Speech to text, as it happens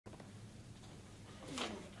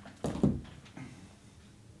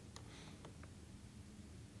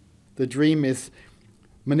the dream is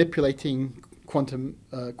manipulating quantum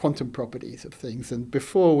properties of things. And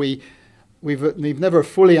before we've never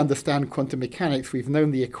fully understand quantum mechanics. We've known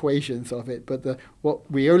the equations of it, but what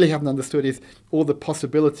we only haven't understood is all the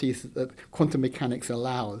possibilities that quantum mechanics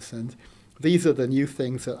allows. And these are the new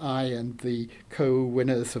things that I and the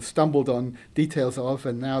co-winners have stumbled on details of,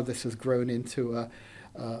 and now this has grown into a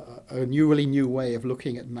really new way of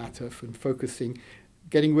looking at matter and focusing,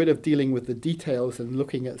 getting rid of dealing with the details and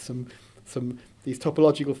looking at some these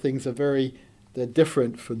topological things they're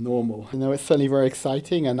different from normal. It's certainly very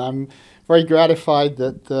exciting, and I'm very gratified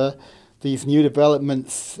that these new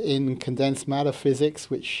developments in condensed matter physics,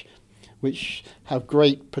 which have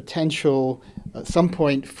great potential at some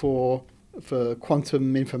point for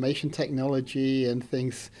quantum information technology and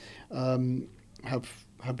things,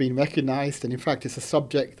 have been recognized. And in fact, it's a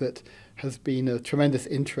subject that has been a tremendous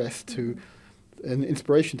interest and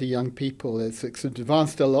inspiration to young people. It's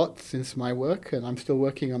advanced a lot since my work, and I'm still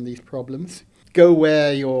working on these problems. Go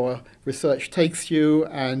where your research takes you,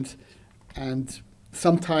 and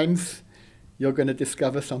sometimes you're going to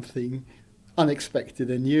discover something unexpected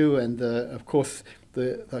and new. And of course,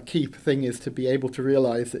 the key thing is to be able to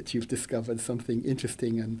realize that you've discovered something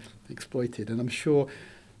interesting and exploited. And I'm sure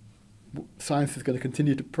science is going to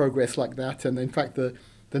continue to progress like that. And in fact,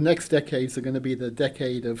 the next decades are going to be the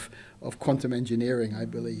decade of quantum engineering, I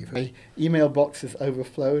believe. My email box has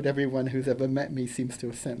overflowed. Everyone who's ever met me seems to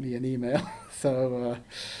have sent me an email. So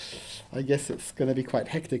I guess it's going to be quite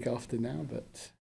hectic after now, but